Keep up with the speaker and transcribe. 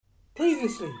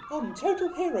Previously on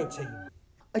Total Hero Team.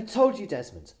 I told you,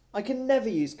 Desmond, I can never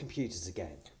use computers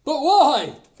again. But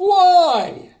why?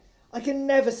 Why? I can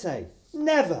never say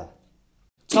never.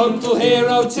 Total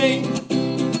Hero Team.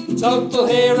 Total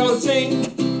Hero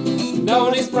Team. No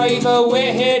one is braver,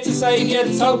 we're here to save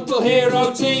you. Total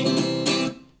Hero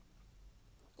Team.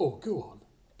 Oh, go on.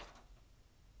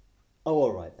 Oh,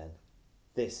 all right then.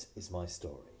 This is my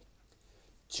story.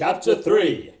 Chapter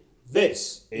 3.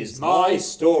 This is my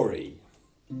story.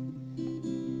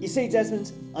 You see,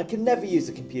 Desmond, I can never use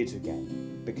a computer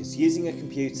again because using a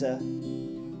computer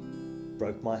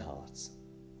broke my heart.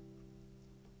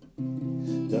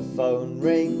 The phone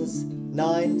rings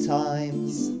 9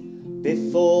 times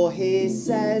before he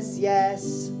says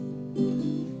yes.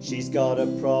 She's got a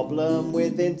problem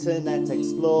with Internet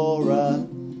Explorer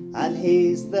and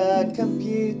he's the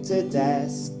computer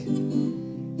desk.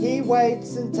 He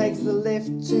waits and takes the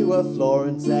lift to a floor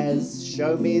and says,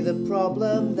 "Show me the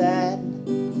problem then."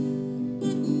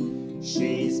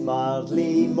 She's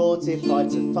mildly mortified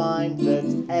to find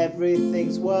that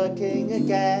everything's working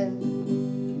again.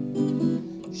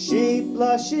 She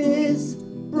blushes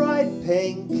bright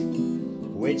pink,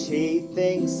 which he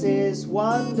thinks is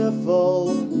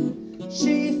wonderful.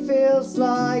 She feels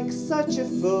like such a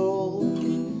fool,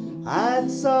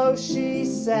 and so she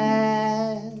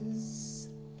says,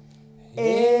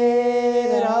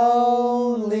 "It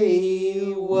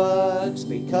only works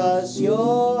because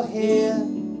you're here.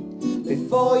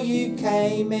 Before you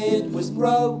came it was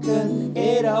broken.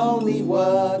 It only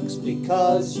works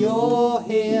because you're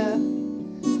here.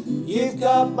 You've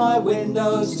got my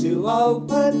windows to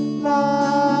open,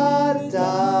 la-da."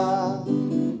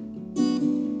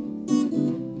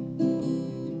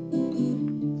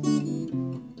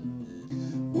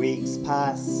 Weeks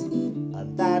pass,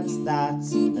 and that's that,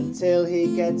 until he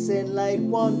gets in late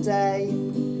one day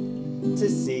to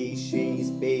see she's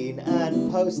been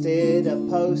and posted a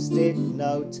post-it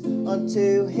note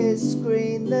onto his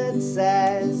screen that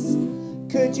says,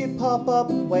 "Could you pop up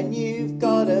when you've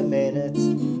got a minute?"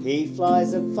 He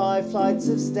flies up 5 flights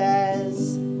of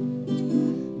stairs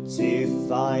to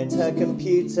find her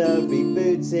computer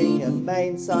rebooting. A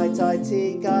main site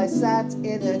IT guy sat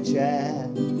in a chair.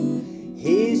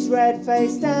 He's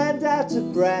red-faced and out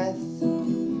of breath,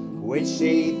 which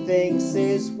she thinks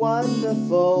is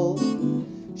wonderful.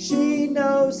 She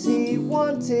knows he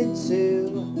wanted to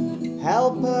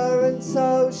help her, and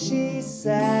so she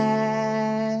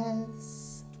says,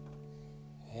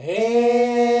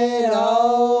 "It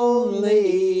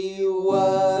only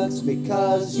works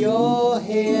because you're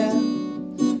here.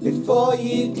 Before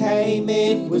you came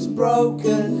it was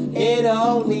broken. It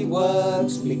only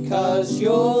works because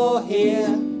you're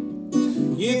here.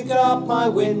 You've got my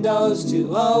windows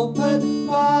to open,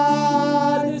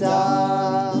 la-da-da."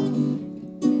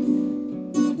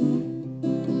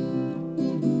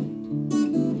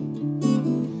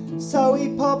 So he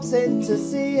pops in to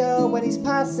see her when he's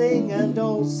passing and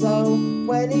also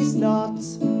when he's not.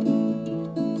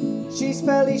 She's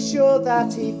fairly sure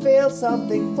that he feels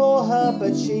something for her,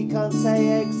 but she can't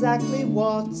say exactly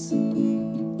what.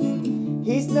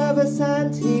 He's nervous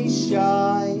and he's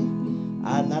shy,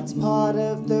 and that's part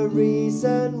of the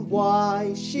reason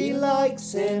why she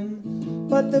likes him.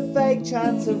 But the vague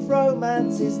chance of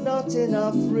romance is not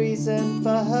enough reason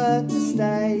for her to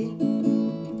stay.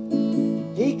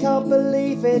 He can't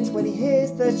believe it when he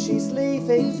hears that she's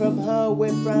leaving from her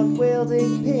whip-round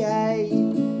wielding PA.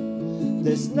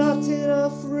 There's not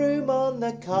enough room on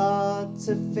the card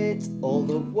to fit all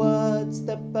the words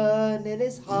that burn in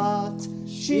his heart.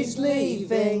 She's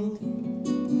leaving.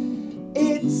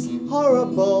 It's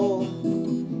horrible.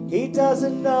 He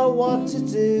doesn't know what to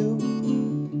do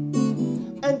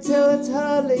until it's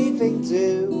her leaving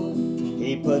too.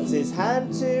 He puts his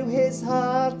hand to his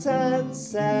heart and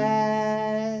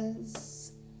says,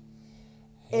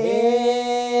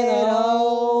 "It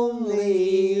only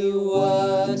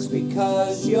works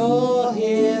because you're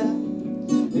here.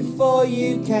 Before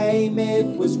you came it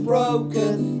was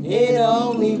broken. It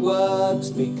only works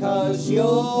because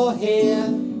you're here.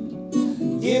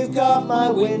 You've got my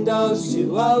windows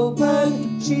to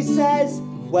open." She says,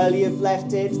 "Well, you've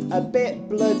left it a bit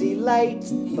bloody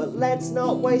late, but let's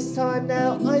not waste time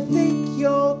now. I think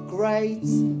you're great."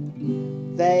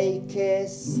 They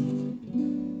kiss.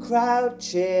 Crowd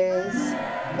cheers.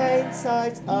 Main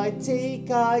site IT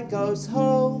guy goes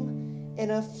home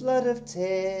in a flood of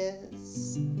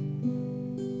tears.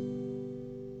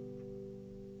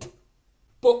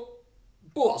 But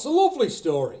that's a lovely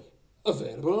story.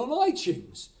 Available on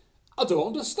iTunes. I don't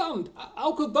understand.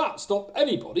 How could that stop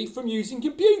anybody from using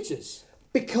computers?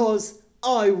 Because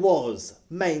I was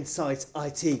main site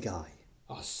IT guy.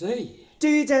 I see. Do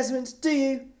you, Desmond? Do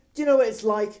you? Do you know what it's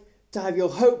like to have your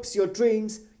hopes, your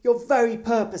dreams, your very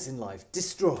purpose in life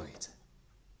destroyed?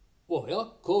 Well,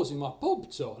 you're closing my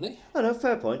pub, Tony. Oh no,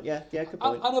 fair point. Yeah, good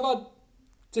point. And I've had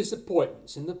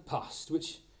disappointments in the past,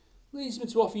 which leads me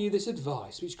to offer you this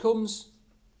advice, which comes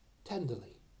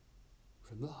tenderly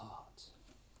from the heart.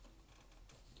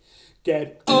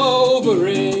 Get over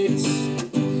it.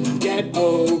 Get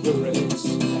over it.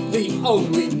 The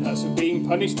only person being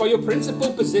punished by your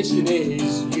principal position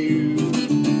is you.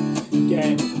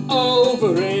 Get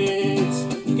over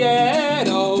it. Get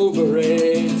over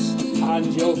it.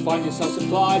 And you'll find yourself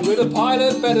supplied with a pile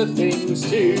of better things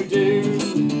to do.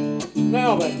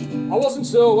 Now then, I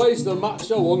wasn't always the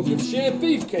macho hunk of sheer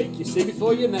beefcake you see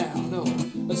before you now, no.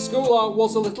 At school I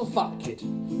was a little fat kid.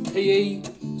 PE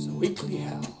was a weekly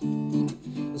hell.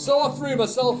 And so I threw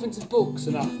myself into books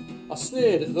and I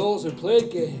sneered at those who played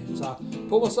games. I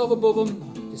put myself above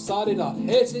them, decided I'd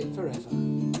hate it forever.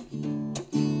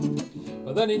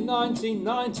 But then in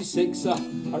 1996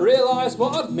 I realised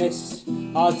what I'd missed.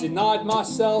 I'd denied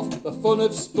myself the fun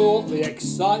of sport, the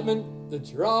excitement, the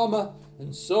drama,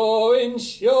 and so in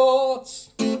short,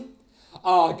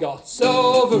 I got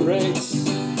over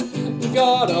it,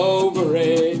 got over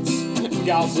it.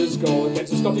 Gals go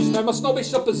against the Scottish men, my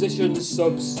snobbish opposition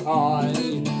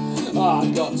subside.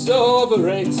 I got over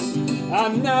it,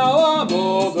 and now I'm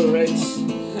over it.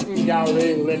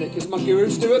 Gary Lineker, my guru,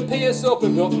 Stuart Pearce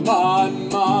opened up my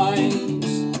mind.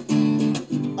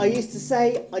 I used to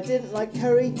say I didn't like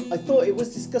curry, I thought it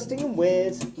was disgusting and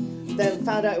weird. Then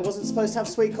found out it wasn't supposed to have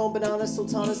sweet corn, bananas,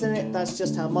 sultanas in it, that's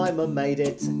just how my mum made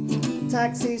it.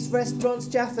 Taxis, restaurants,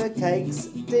 Jaffa cakes,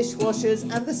 dishwashers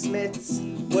and the Smiths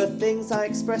were things I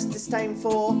expressed disdain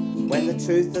for, when the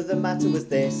truth of the matter was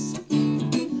this.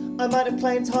 I might have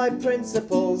claimed high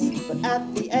principles, but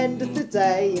at the end of the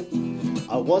day,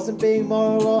 I wasn't being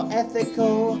moral or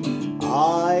ethical,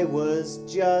 I was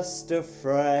just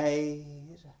afraid.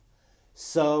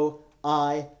 So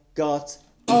I got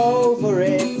over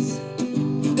it,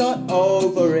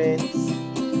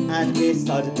 and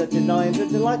decided that denying the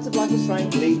delights of life was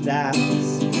frankly daft.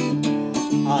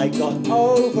 I got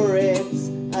over it,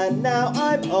 and now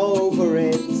I'm over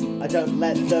it. I don't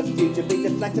let the future be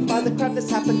deflected by the crap that's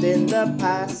happened in the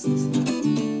past.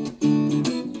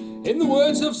 In the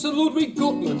words of Sir Ludwig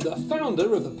Gutmann, the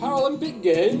founder of the Paralympic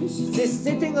Games, This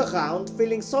sitting around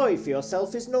feeling sorry for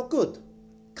yourself is not good.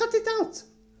 Cut it out.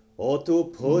 Or to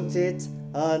put it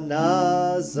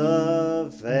another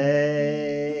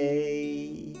way.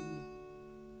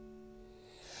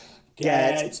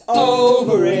 get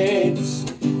over it,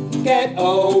 get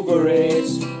over it.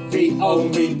 The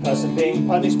only person being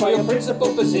punished by your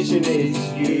principal position is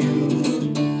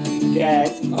you.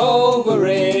 Get over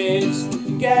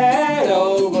it, get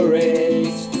over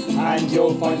it, and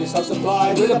you'll find yourself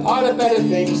supplied with a pile of better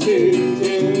things to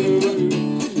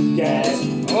do. Get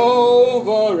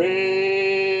over it.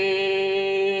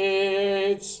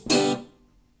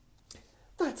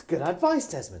 That's good advice,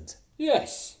 Desmond.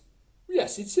 Yes,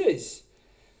 yes it is.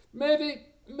 Maybe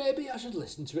I should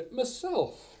listen to it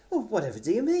myself. Well, whatever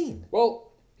do you mean?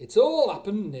 Well, it all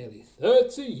happened nearly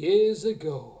 30 years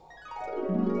ago.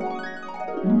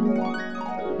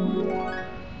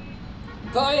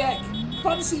 Bayek,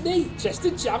 fancy me,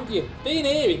 Chester champion, been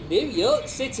here in New York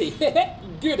City.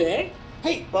 Good, eh?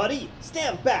 Hey, buddy,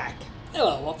 stand back.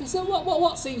 Hello, officer.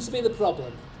 What seems to be the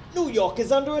problem? New York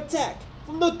is under attack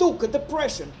from the Duke of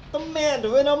Depression, the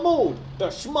Mandarin of Mood, the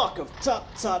schmuck of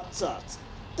tut-tut-tut.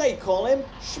 They call him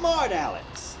Smart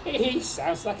Alex. He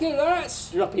sounds like a right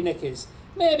stroppy knickers.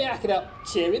 Maybe I could help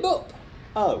cheer him up.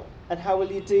 Oh, and how will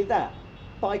you do that?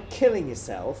 By killing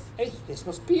yourself? Hey, this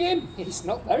must be him. He's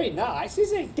not very nice,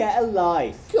 is he? Get a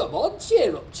life. Come on,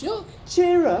 cheer up, Chuck.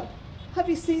 Cheer up. Have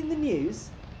you seen the news?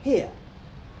 Here,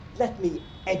 let me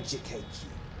educate you.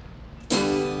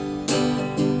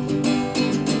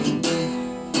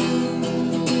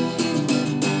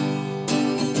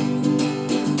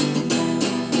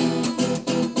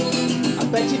 I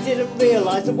bet you didn't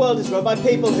realise the world is run by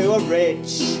people who are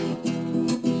rich.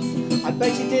 I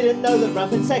bet you didn't know that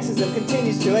rampant sexism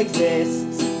continues to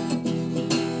exist.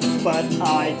 But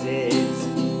I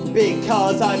did,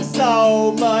 because I'm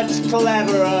so much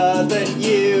cleverer than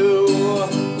you.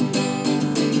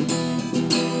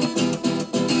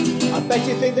 I bet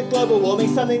you think that global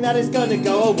warming's something that is going to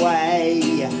go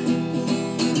away.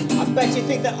 I bet you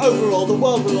think that overall the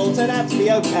world will all turn out to be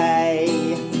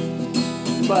okay.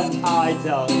 But I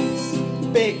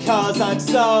don't, because I'm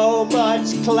so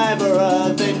much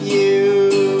cleverer than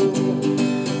you.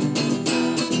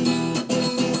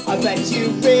 I bet you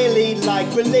really like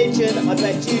religion. I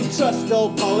bet you trust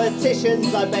all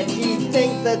politicians. I bet you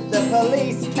think that the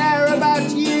police care about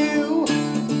you.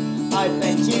 I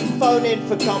bet you phone in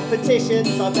for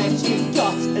competitions. I bet you've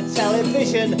got a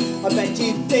television. I bet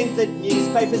you think that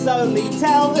newspapers only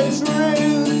tell the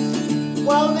truth.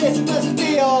 Well, this must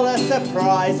be all a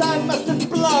surprise. I must have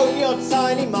blown your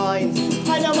tiny minds.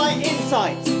 I know my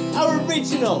insights are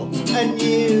original and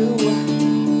new.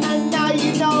 And now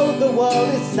you know the world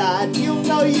is sad. You'll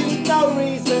know you've no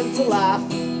reason to laugh.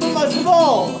 But most of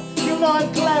all, you'll know I'm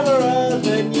cleverer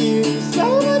than you.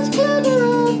 So much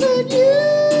cleverer than you.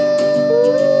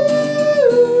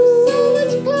 So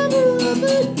much cleverer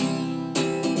than you.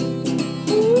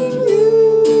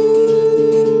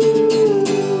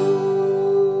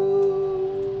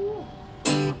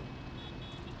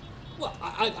 Well,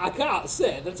 I can't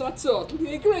say that I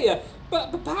totally agree,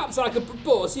 but perhaps I could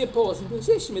propose the opposing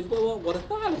position with one of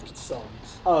my little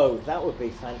songs. Oh, that would be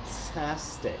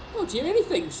fantastic. Oh, do you really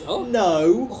think so?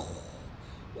 No.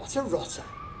 What a rotter.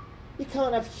 You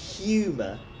can't have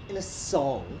humour in a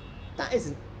song. That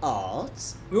isn't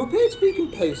art. You appear to be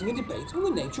composing a debate on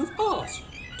the nature of art.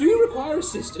 Do you require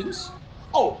assistance?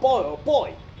 Oh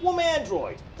boy, Woman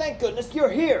Android, thank goodness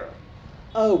you're here.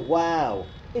 Oh wow,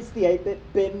 it's the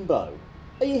 8-bit bimbo.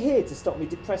 Are you here to stop me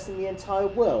depressing the entire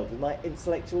world with my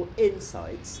intellectual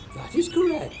insights? That is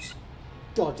correct.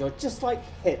 God, you're just like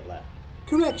Hitler.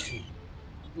 Correction.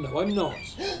 No, I'm not.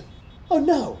 Oh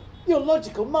no, your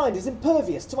logical mind is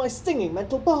impervious to my stinging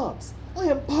mental barbs. I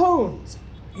am pwned.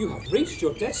 You have reached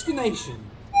your destination.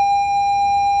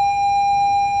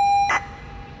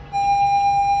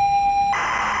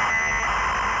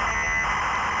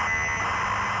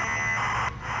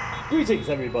 Greetings,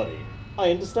 everybody.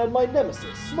 I understand my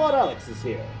nemesis, Smart Alex, is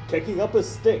here, kicking up a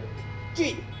stink.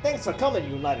 Gee, thanks for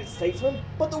coming, United Statesman,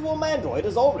 but the Woman Android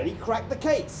has already cracked the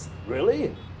case.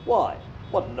 Really? Why?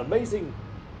 What an amazing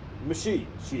machine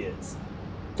she is.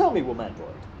 Tell me, Woman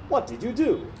Android, what did you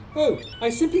do? Oh, I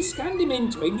simply scanned him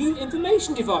into a new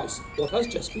information device, what has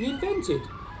just been invented.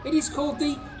 It is called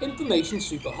the Information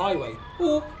Superhighway,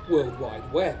 or World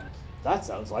Wide Web. That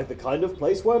sounds like the kind of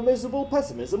place where miserable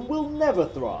pessimism will never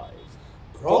thrive.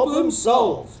 Problem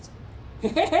solved.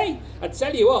 Hey, I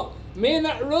tell you what, me and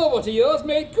that robot of yours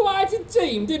made quite a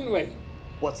team, didn't we?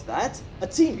 What's that? A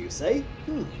team, you say?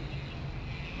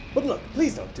 But look,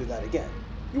 please don't do that again.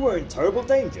 You were in terrible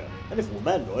danger, and if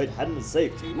Womandroid hadn't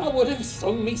saved you... I would have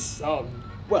sung me song.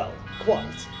 Well,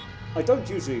 quite. I don't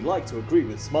usually like to agree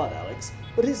with Smart Alex,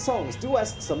 but his songs do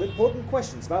ask some important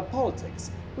questions about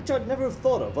politics, which I'd never have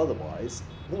thought of otherwise.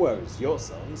 Whereas your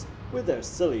songs, with their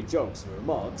silly jokes and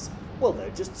remarks, well,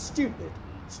 they're just stupid.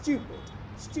 Stupid.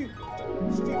 Stupid.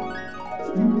 Stupid.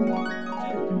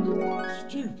 Stupid.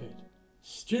 Stupid.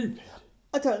 Stupid.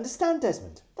 I don't understand,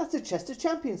 Desmond. That's a Chester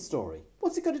Champion story.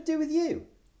 What's it got to do with you?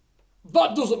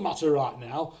 That doesn't matter right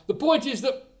now. The point is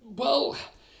that, well,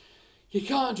 you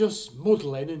can't just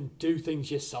muddle in and do things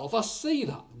yourself. I see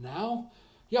that now.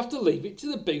 You have to leave it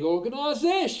to the big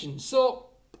organisation.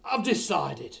 So, I've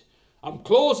decided. I'm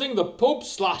closing the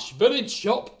pub/village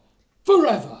shop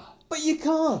forever. But you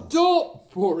can't. Don't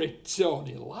worry,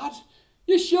 Tony lad.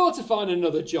 You're sure to find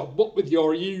another job, what with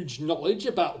your huge knowledge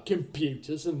about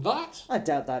computers and that. I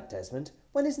doubt that, Desmond.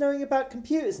 When is knowing about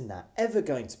computers and that ever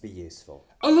going to be useful?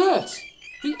 Alert!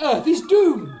 The Earth is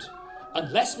doomed!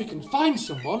 Unless we can find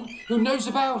someone who knows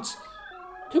about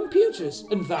computers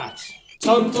and that.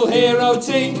 Total Hero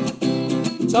Team!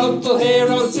 Total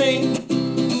Hero Team!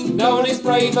 No one is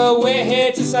braver, we're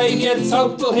here to save you,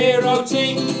 Total Hero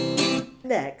Team!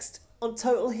 Next, on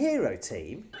Total Hero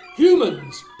Team...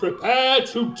 Humans, prepare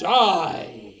to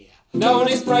die! No one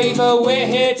is braver, we're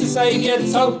here to save you,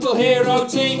 Total Hero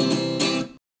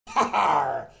Team! Ha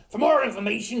ha! For more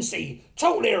information, see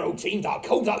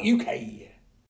totalheroteam.co.uk.